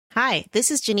Hi,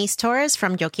 this is Janice Torres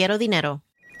from Yo Quiero Dinero.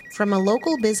 From a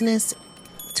local business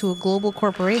to a global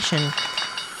corporation,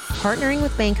 partnering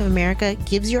with Bank of America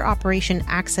gives your operation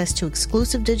access to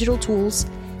exclusive digital tools,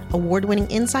 award-winning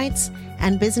insights,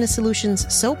 and business solutions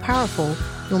so powerful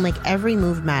you'll make every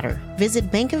move matter.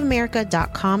 Visit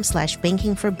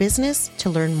bankofamerica.com/banking for business to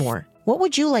learn more. What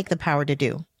would you like the power to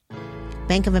do?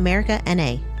 Bank of America,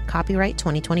 N.A. Copyright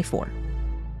 2024.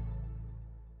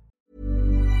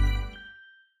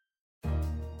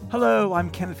 Hello, I'm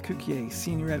Kenneth Cukier,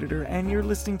 Senior Editor, and you're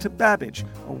listening to Babbage,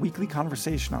 a weekly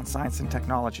conversation on science and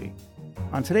technology.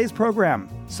 On today's program...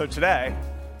 So today,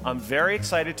 I'm very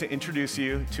excited to introduce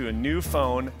you to a new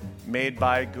phone made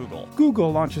by Google.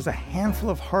 Google launches a handful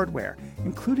of hardware,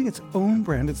 including its own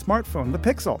branded smartphone, the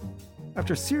Pixel.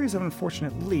 After a series of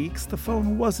unfortunate leaks, the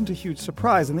phone wasn't a huge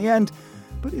surprise in the end.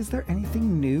 But is there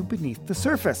anything new beneath the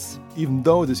surface? Even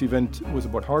though this event was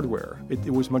about hardware,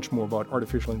 it was much more about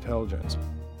artificial intelligence.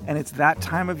 And it's that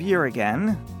time of year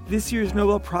again. This year's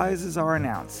Nobel Prizes are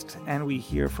announced, and we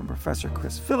hear from Professor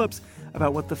Chris Phillips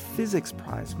about what the Physics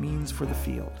Prize means for the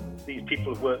field. These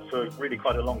people have worked for really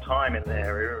quite a long time in the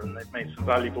area, and they've made some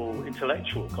valuable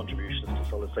intellectual contributions to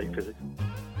solid-state physics.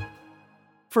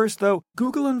 First, though,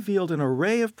 Google unveiled an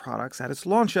array of products at its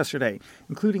launch yesterday,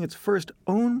 including its first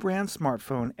own-brand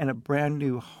smartphone and a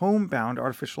brand-new homebound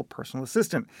artificial personal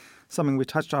assistant, something we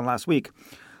touched on last week.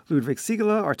 Ludwig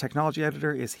Siegele, our technology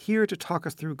editor, is here to talk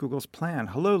us through Google's plan.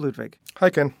 Hello, Ludwig. Hi,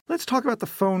 Ken. Let's talk about the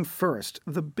phone first.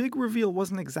 The big reveal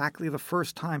wasn't exactly the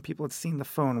first time people had seen the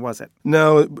phone, was it?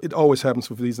 No, it always happens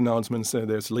with these announcements.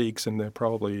 There's leaks, and they're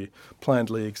probably planned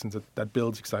leaks, and that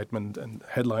builds excitement and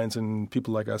headlines, and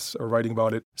people like us are writing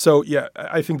about it. So, yeah,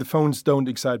 I think the phones don't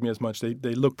excite me as much. They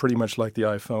look pretty much like the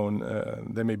iPhone.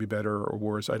 They may be better or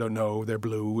worse. I don't know. They're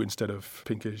blue instead of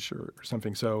pinkish or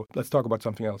something. So let's talk about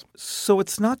something else. So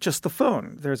it's not just the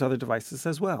phone. There's other devices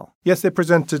as well. Yes, they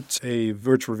presented a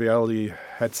virtual reality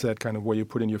headset kind of where you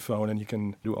put in your phone and you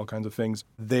can do all kinds of things.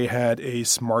 They had a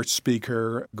smart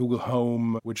speaker, Google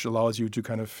Home, which allows you to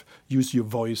kind of use your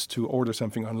voice to order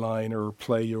something online or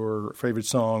play your favorite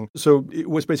song. So it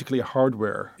was basically a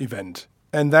hardware event.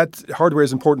 And that hardware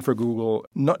is important for Google,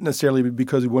 not necessarily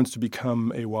because it wants to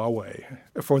become a Huawei.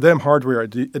 For them, hardware,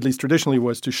 at least traditionally,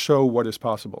 was to show what is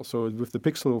possible. So with the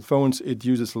Pixel phones, it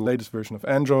uses the latest version of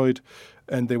Android,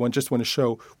 and they just want to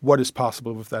show what is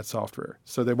possible with that software.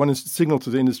 So they want to signal to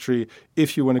the industry,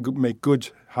 if you want to make good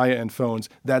high-end phones,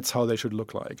 that's how they should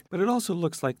look like. But it also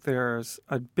looks like there's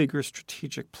a bigger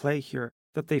strategic play here,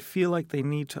 that they feel like they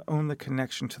need to own the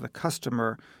connection to the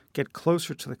customer, get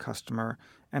closer to the customer,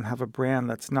 and have a brand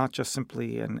that's not just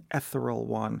simply an ethereal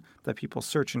one that people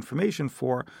search information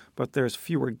for, but there's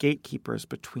fewer gatekeepers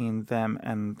between them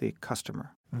and the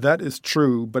customer. That is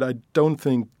true, but I don't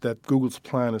think that Google's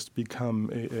plan is to become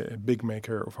a big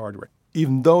maker of hardware.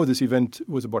 Even though this event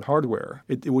was about hardware,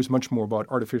 it was much more about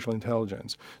artificial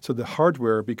intelligence. So the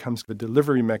hardware becomes the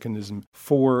delivery mechanism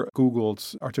for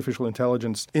Google's artificial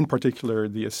intelligence, in particular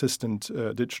the assistant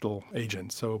digital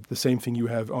agent. So the same thing you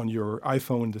have on your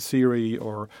iPhone, the Siri,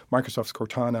 or Microsoft's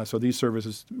Cortana. So these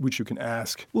services which you can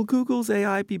ask. Will Google's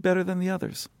AI be better than the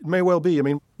others? It may well be. I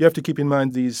mean, you have to keep in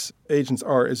mind these agents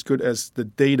are as good as the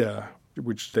data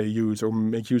which they use or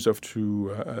make use of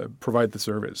to provide the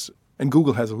service. And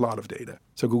Google has a lot of data.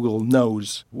 So Google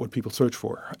knows what people search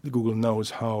for. Google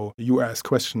knows how you ask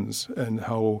questions and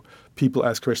how people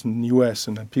ask questions in the US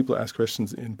and how people ask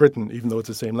questions in Britain, even though it's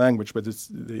the same language, but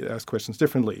they ask questions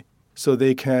differently. So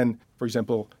they can, for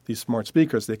example, these smart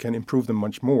speakers, they can improve them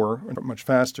much more and much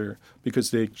faster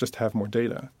because they just have more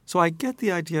data. So I get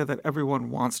the idea that everyone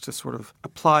wants to sort of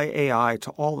apply AI to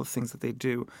all the things that they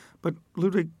do. But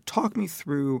Ludwig, talk me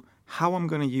through how I'm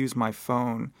going to use my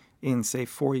phone in, say,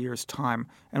 4 years' time,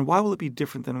 and why will it be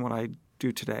different than what I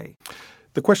do today?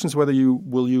 The question is whether you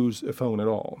will use a phone at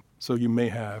all. So you may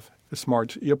have a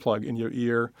smart earplug in your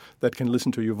ear that can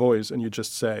listen to your voice, and you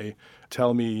just say,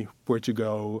 tell me where to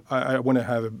go. I want to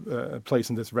have a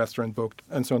place in this restaurant booked,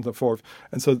 and so on and so forth.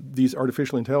 And so these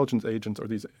artificial intelligence agents or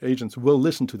these agents will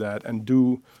listen to that and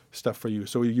do stuff for you.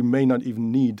 So you may not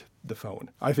even need the phone.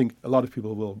 I think a lot of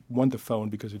people will want the phone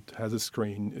because it has a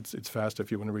screen. It's faster if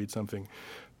you want to read something.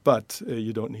 But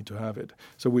you don't need to have it.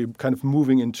 So we're kind of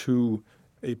moving into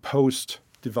a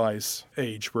post-device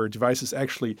age where devices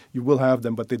actually, you will have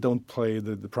them, but they don't play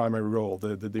the primary role.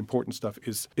 The important stuff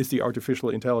is the artificial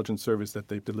intelligence service that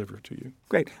they deliver to you.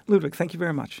 Great. Ludwig, thank you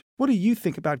very much. What do you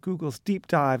think about Google's deep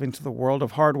dive into the world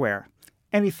of hardware?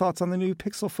 Any thoughts on the new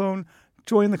Pixel phone?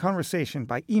 Join the conversation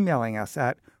by emailing us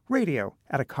at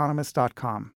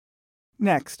radio@economist.com.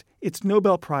 Next, it's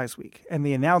Nobel Prize Week, and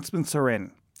the announcements are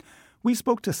in. We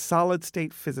spoke to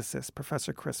solid-state physicist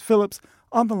Professor Chris Phillips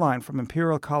on the line from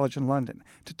Imperial College in London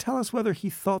to tell us whether he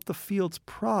thought the field's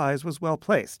prize was well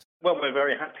placed. Well, we're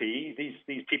very happy.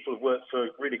 These people have worked for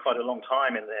really quite a long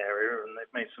time in the area, and they've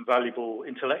made some valuable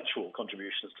intellectual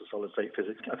contributions to solid-state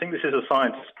physics. I think this is a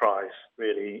scientist prize,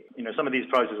 really. Some of these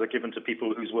prizes are given to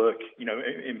people whose work,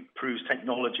 improves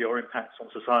technology or impacts on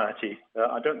society.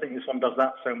 I don't think this one does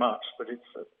that so much, but it's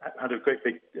had a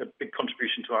big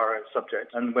contribution to our own subject,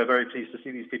 and we're very pleased to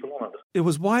see these people honoured. It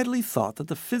was widely thought that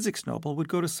the physics Nobel would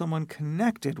go to someone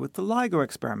connected with the LIGO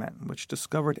experiment, which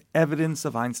discovered evidence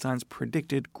of Einstein's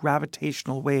predicted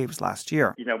gravitational waves last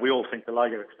year. We all think the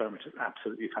LIGO experiment is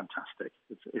absolutely fantastic.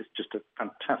 It's just a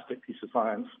fantastic piece of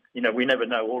science. We never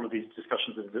know. All of these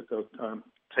discussions are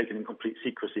taken in complete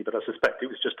secrecy, but I suspect it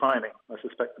was just timing. I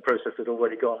suspect the process had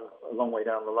already gone a long way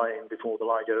down the line before the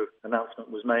LIGO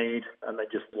announcement was made, and they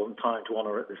just wasn't time to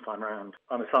honour it this time around.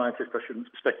 I'm a scientist, I shouldn't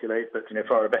speculate, but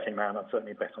if I were a betting man, I'd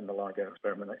certainly bet on the LIGO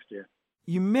experiment next year.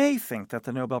 You may think that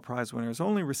the Nobel Prize winners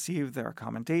only received their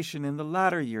commendation in the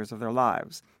latter years of their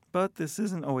lives, but this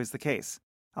isn't always the case.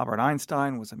 Albert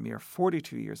Einstein was a mere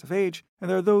 42 years of age, and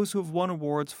there are those who have won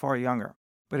awards far younger.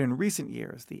 But in recent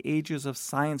years, the ages of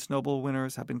science Nobel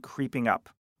winners have been creeping up.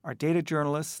 Our data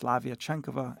journalist Slavia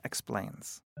Chenkova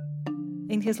explains.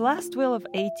 In his last will of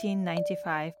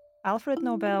 1895, Alfred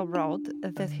Nobel wrote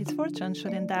that his fortune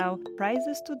should endow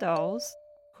prizes to those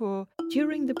who,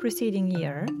 during the preceding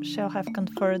year, shall have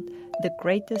conferred the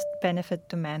greatest benefit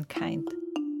to mankind.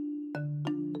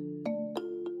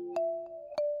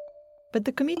 But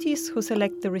the committees who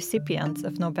select the recipients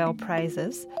of Nobel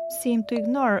Prizes seem to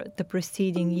ignore the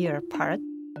preceding year part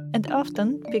and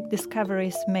often pick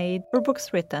discoveries made or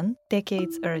books written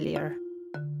decades earlier.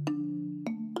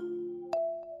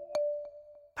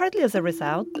 Partly as a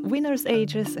result, winners'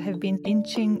 ages have been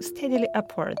inching steadily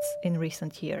upwards in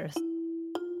recent years.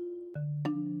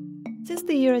 Since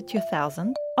the year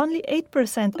 2000, only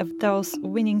 8% of those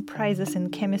winning prizes in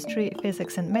chemistry,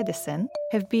 physics, and medicine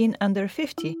have been under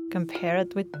 50,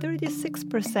 compared with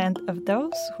 36% of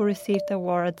those who received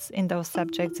awards in those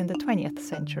subjects in the 20th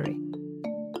century.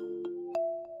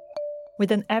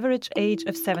 With an average age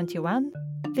of 71,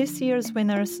 this year's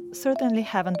winners certainly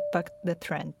haven't bucked the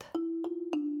trend.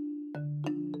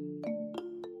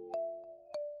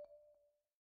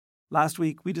 Last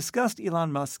week, we discussed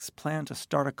Elon Musk's plan to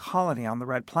start a colony on the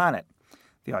Red Planet.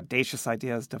 The audacious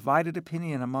idea has divided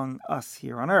opinion among us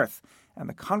here on Earth, and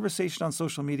the conversation on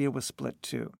social media was split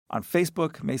too. On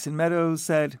Facebook, Mason Meadows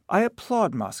said, "I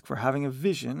applaud Musk for having a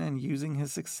vision and using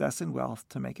his success and wealth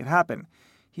to make it happen.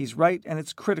 He's right, and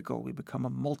it's critical we become a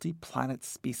multi-planet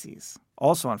species."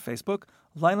 Also on Facebook,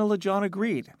 Lionel LeJohn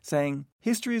agreed, saying,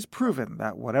 "History has proven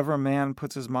that whatever a man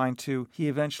puts his mind to, he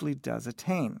eventually does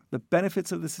attain. The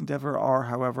benefits of this endeavor are,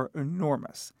 however,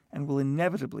 enormous and will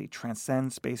inevitably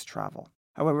transcend space travel."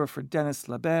 However, for Dennis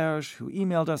Laberge, who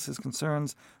emailed us his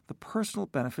concerns, the personal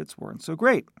benefits weren't so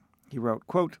great. He wrote,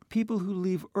 quote, "People who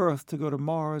leave Earth to go to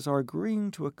Mars are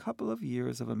agreeing to a couple of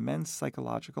years of immense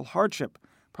psychological hardship,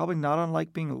 probably not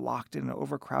unlike being locked in an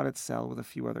overcrowded cell with a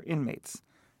few other inmates.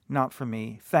 Not for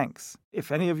me, thanks.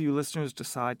 If any of you listeners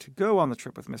decide to go on the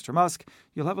trip with Mr. Musk,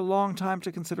 you'll have a long time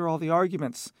to consider all the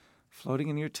arguments, floating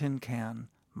in your tin can,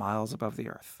 miles above the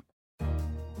Earth."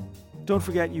 Don't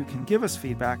forget you can give us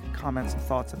feedback, comments, and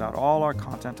thoughts about all our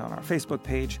content on our Facebook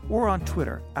page or on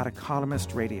Twitter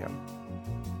 @EconomistRadio.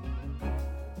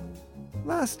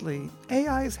 Lastly,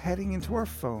 AI is heading into our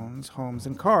phones, homes,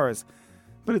 and cars,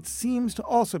 but it seems to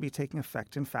also be taking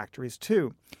effect in factories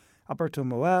too. Alberto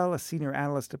Moel, a senior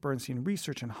analyst at Bernstein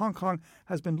Research in Hong Kong,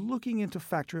 has been looking into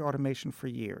factory automation for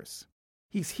years.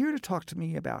 He's here to talk to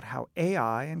me about how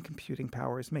AI and computing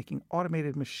power is making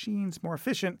automated machines more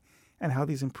efficient and how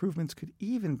these improvements could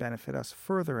even benefit us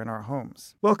further in our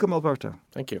homes. Welcome, Alberto.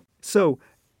 Thank you. So,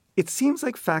 it seems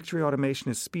like factory automation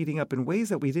is speeding up in ways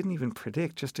that we didn't even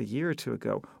predict just a year or two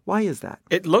ago. Why is that?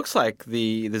 It looks like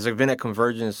there's been a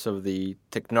convergence of the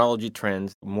technology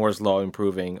trends, Moore's Law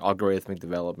improving, algorithmic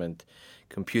development,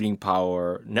 computing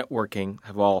power, networking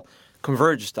have all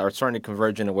converged, are starting to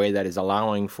converge in a way that is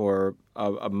allowing for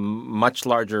a much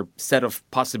larger set of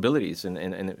possibilities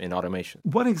in automation.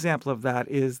 One example of that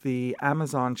is the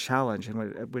Amazon challenge, in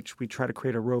which we try to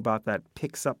create a robot that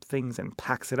picks up things and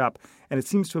packs it up. And it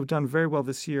seems to have done very well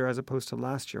this year as opposed to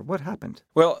last year. What happened?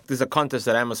 Well, there's a contest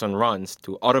that Amazon runs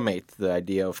to automate the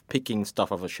idea of picking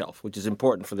stuff off a shelf, which is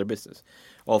important for their business.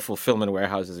 All fulfillment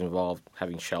warehouses involve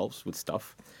having shelves with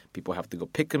stuff. People have to go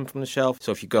pick them from the shelf.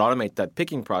 So if you could automate that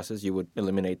picking process, you would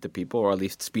eliminate the people or at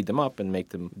least speed them up and make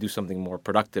them do something more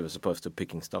productive as opposed to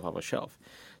picking stuff off a shelf.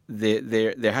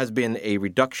 There has been a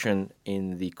reduction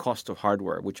in the cost of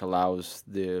hardware, which allows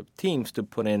the teams to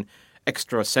put in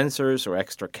extra sensors or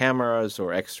extra cameras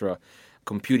or extra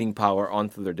computing power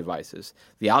onto their devices.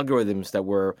 The algorithms that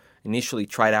were initially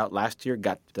tried out last year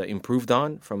got improved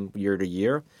on from year to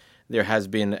year. There has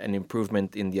been an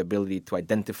improvement in the ability to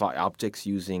identify objects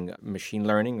using machine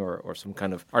learning or some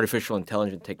kind of artificial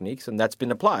intelligence techniques, and that's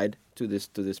been applied to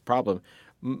this problem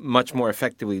much more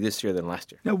effectively this year than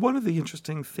last year. Now, one of the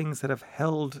interesting things that have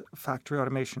held factory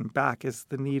automation back is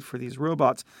the need for these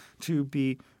robots to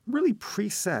be really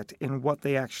preset in what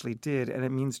they actually did, and it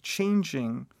means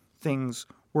changing things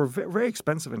were very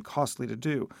expensive and costly to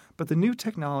do. But the new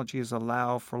technologies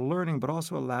allow for learning, but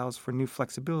also allows for new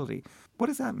flexibility. What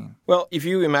does that mean? Well, if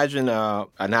you imagine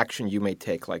an action you may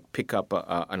take, like pick up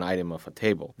an item off a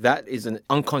table, that is an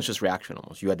unconscious reaction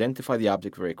almost. You identify the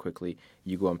object very quickly,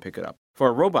 you go and pick it up. For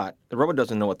a robot, the robot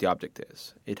doesn't know what the object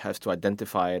is. It has to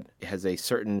identify it. It has a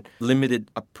certain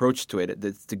limited approach to it.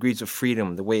 The degrees of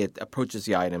freedom, the way it approaches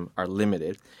the item are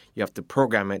limited. You have to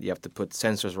program it. You have to put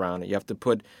sensors around it. You have to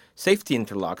put safety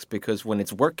interlocks because when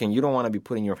it's working, you don't want to be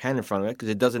putting your hand in front of it because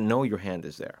it doesn't know your hand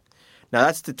is there. Now,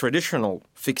 that's the traditional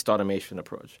fixed automation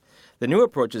approach. The new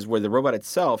approach is where the robot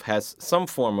itself has some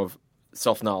form of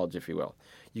self-knowledge, if you will.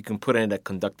 You can put in a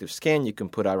conductive skin. You can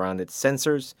put around it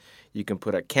sensors. You can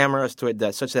put cameras to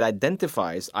it such that it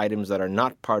identifies items that are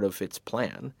not part of its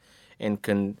plan and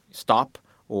can stop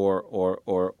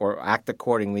or act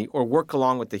accordingly or work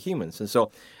along with the humans. And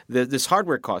so this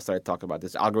hardware cost that I talk about,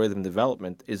 this algorithm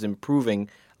development, is improving,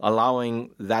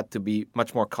 allowing that to be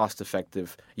much more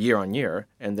cost-effective year on year.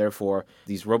 And therefore,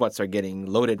 these robots are getting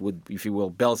loaded with, if you will,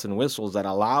 bells and whistles that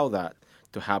allow that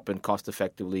to happen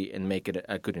cost-effectively and make it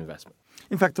a good investment.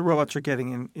 In fact, the robots are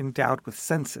getting endowed with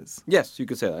senses. Yes, you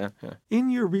could say that, yeah. In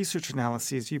your research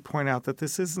analyses, you point out that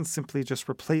this isn't simply just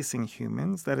replacing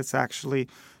humans, that it's actually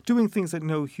doing things that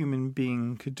no human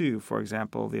being could do. For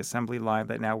example, the assembly line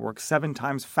that now works 7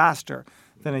 times faster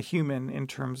than a human in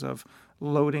terms of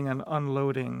loading and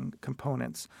unloading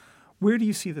components. Where do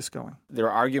you see this going? There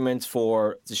are arguments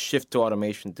for the shift to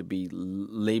automation to be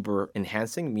labor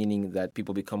enhancing, meaning that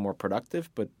people become more productive,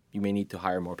 but you may need to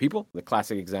hire more people. The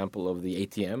classic example of the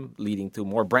ATM leading to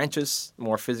more branches,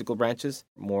 more physical branches,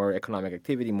 more economic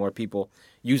activity, more people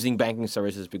using banking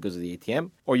services because of the ATM.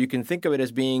 Or you can think of it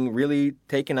as being really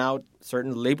taking out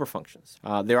certain labor functions.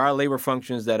 There are labor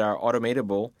functions that are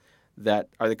automatable that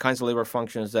are the kinds of labor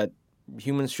functions that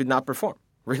humans should not perform.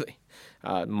 Really.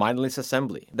 Mindless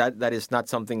assembly. That is not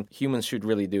something humans should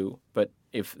really do, but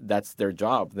if that's their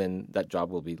job, then that job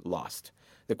will be lost.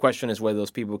 The question is whether those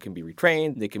people can be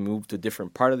retrained, they can move to a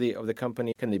different part of the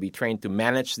company, can they be trained to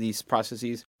manage these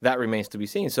processes? That remains to be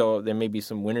seen. So there may be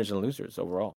some winners and losers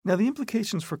overall. Now, the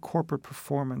implications for corporate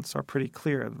performance are pretty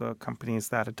clear. The companies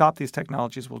that adopt these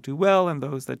technologies will do well, and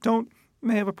those that don't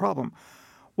may have a problem.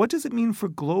 What does it mean for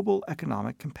global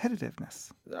economic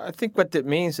competitiveness? I think what it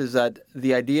means is that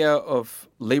the idea of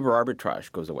labor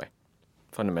arbitrage goes away,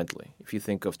 fundamentally. If you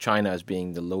think of China as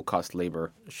being the low-cost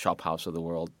labor shophouse of the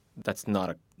world, that's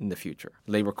not in the future.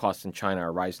 Labor costs in China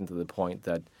are rising to the point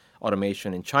that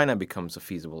automation in China becomes a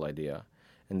feasible idea.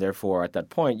 And therefore, at that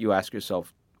point, you ask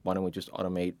yourself, why don't we just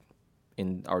automate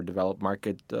in our developed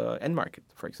market, end market,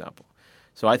 for example?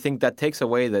 So I think that takes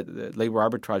away the labor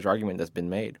arbitrage argument that's been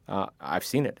made. I've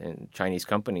seen it in Chinese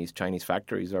companies. Chinese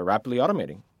factories are rapidly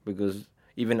automating because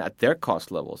even at their cost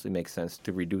levels, it makes sense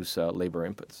to reduce labor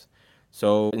inputs.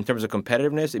 So in terms of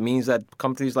competitiveness, it means that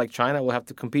companies like China will have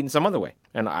to compete in some other way.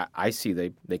 And I see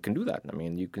they can do that. I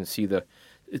mean, you can see the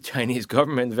Chinese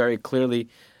government very clearly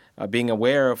being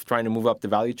aware of trying to move up the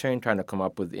value chain, trying to come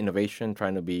up with innovation,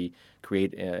 trying to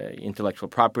create intellectual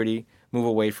property, move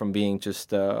away from being just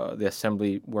the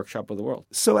assembly workshop of the world.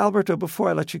 So, Alberto, before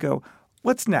I let you go,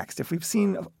 what's next? If we've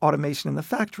seen automation in the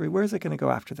factory, where is it going to go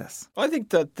after this? I think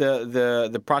that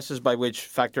the process by which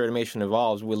factory automation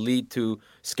evolves will lead to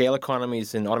scale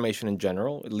economies in automation in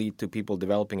general. It will lead to people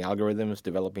developing algorithms,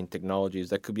 developing technologies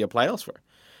that could be applied elsewhere.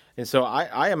 And so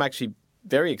I am actually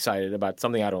very excited about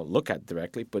something I don't look at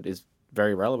directly, but is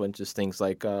very relevant, just things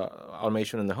like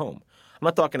automation in the home. I'm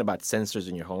not talking about sensors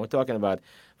in your home. We're talking about,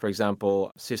 for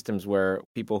example, systems where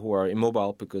people who are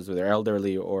immobile because they're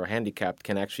elderly or handicapped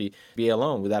can actually be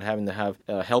alone without having to have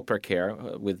helper care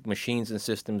with machines and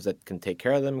systems that can take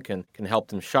care of them, can help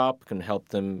them shop, can help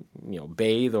them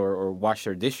bathe or wash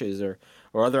their dishes or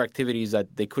other activities that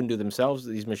they couldn't do themselves.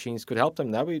 These machines could help them.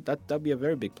 That'd be a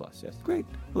very big plus, yes. Great.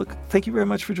 Look, thank you very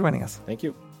much for joining us. Thank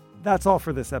you. That's all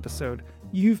for this episode.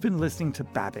 You've been listening to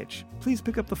Babbage. Please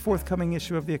pick up the forthcoming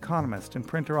issue of The Economist in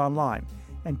print or online.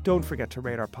 And don't forget to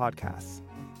rate our podcasts.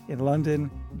 In London,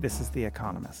 this is The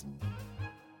Economist.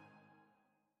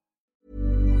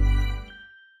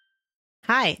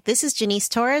 Hi, this is Janice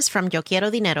Torres from Yo Quiero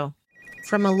Dinero.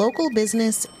 From a local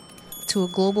business to a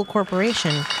global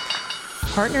corporation,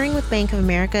 partnering with Bank of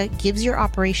America gives your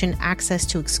operation access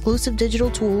to exclusive digital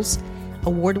tools,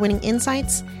 award-winning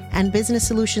insights, and business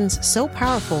solutions so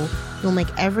powerful you'll make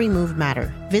every move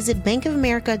matter. Visit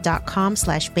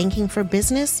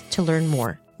bankofamerica.com/bankingforbusiness to learn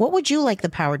more. What would you like the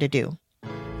power to do?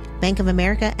 Bank of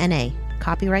America, N.A.,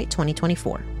 copyright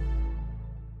 2024.